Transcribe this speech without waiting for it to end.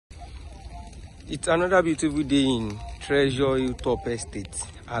It's another beautiful day in Treasure Hilltop Estate,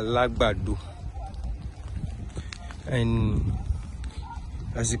 Alagbado. And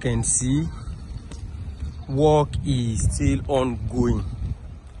as you can see, work is still ongoing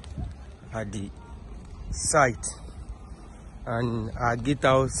at the site, and our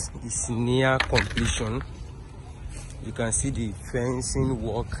gatehouse is near completion. You can see the fencing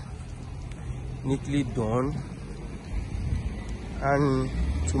work neatly done, and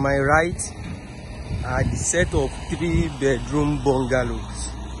to my right are the set of 3-bedroom bungalows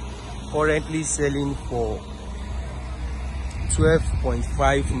currently selling for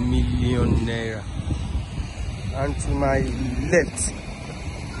 12.5 million naira, and to my left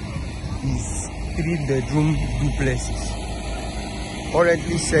is 3-bedroom duplexes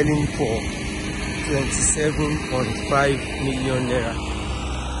currently selling for 27.5 million naira.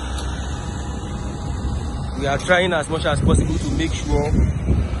 We are trying as much as possible to make sure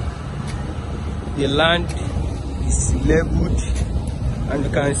the land is leveled, and you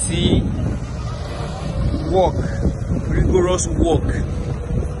can see rigorous work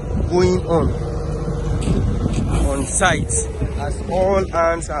going on site as all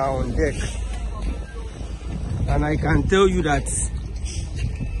hands are on deck. And I can tell you that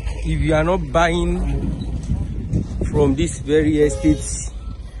if you are not buying from this very estate,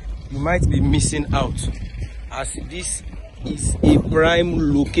 you might be missing out, as this is a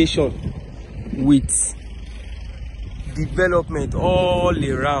prime location with development all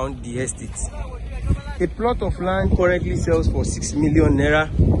around the estate. A plot of land currently sells for 6 million naira,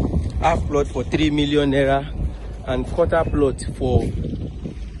 half plot for 3 million naira, and quarter plot for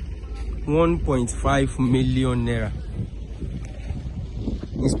 1.5 million naira.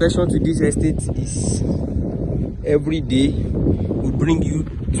 Inspection to this estate is every day. We bring you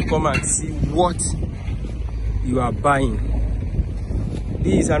to come and see what you are buying.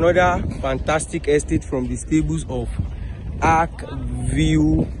 This is another fantastic estate from the stables of Arc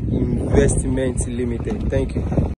View Investment Limited. Thank you.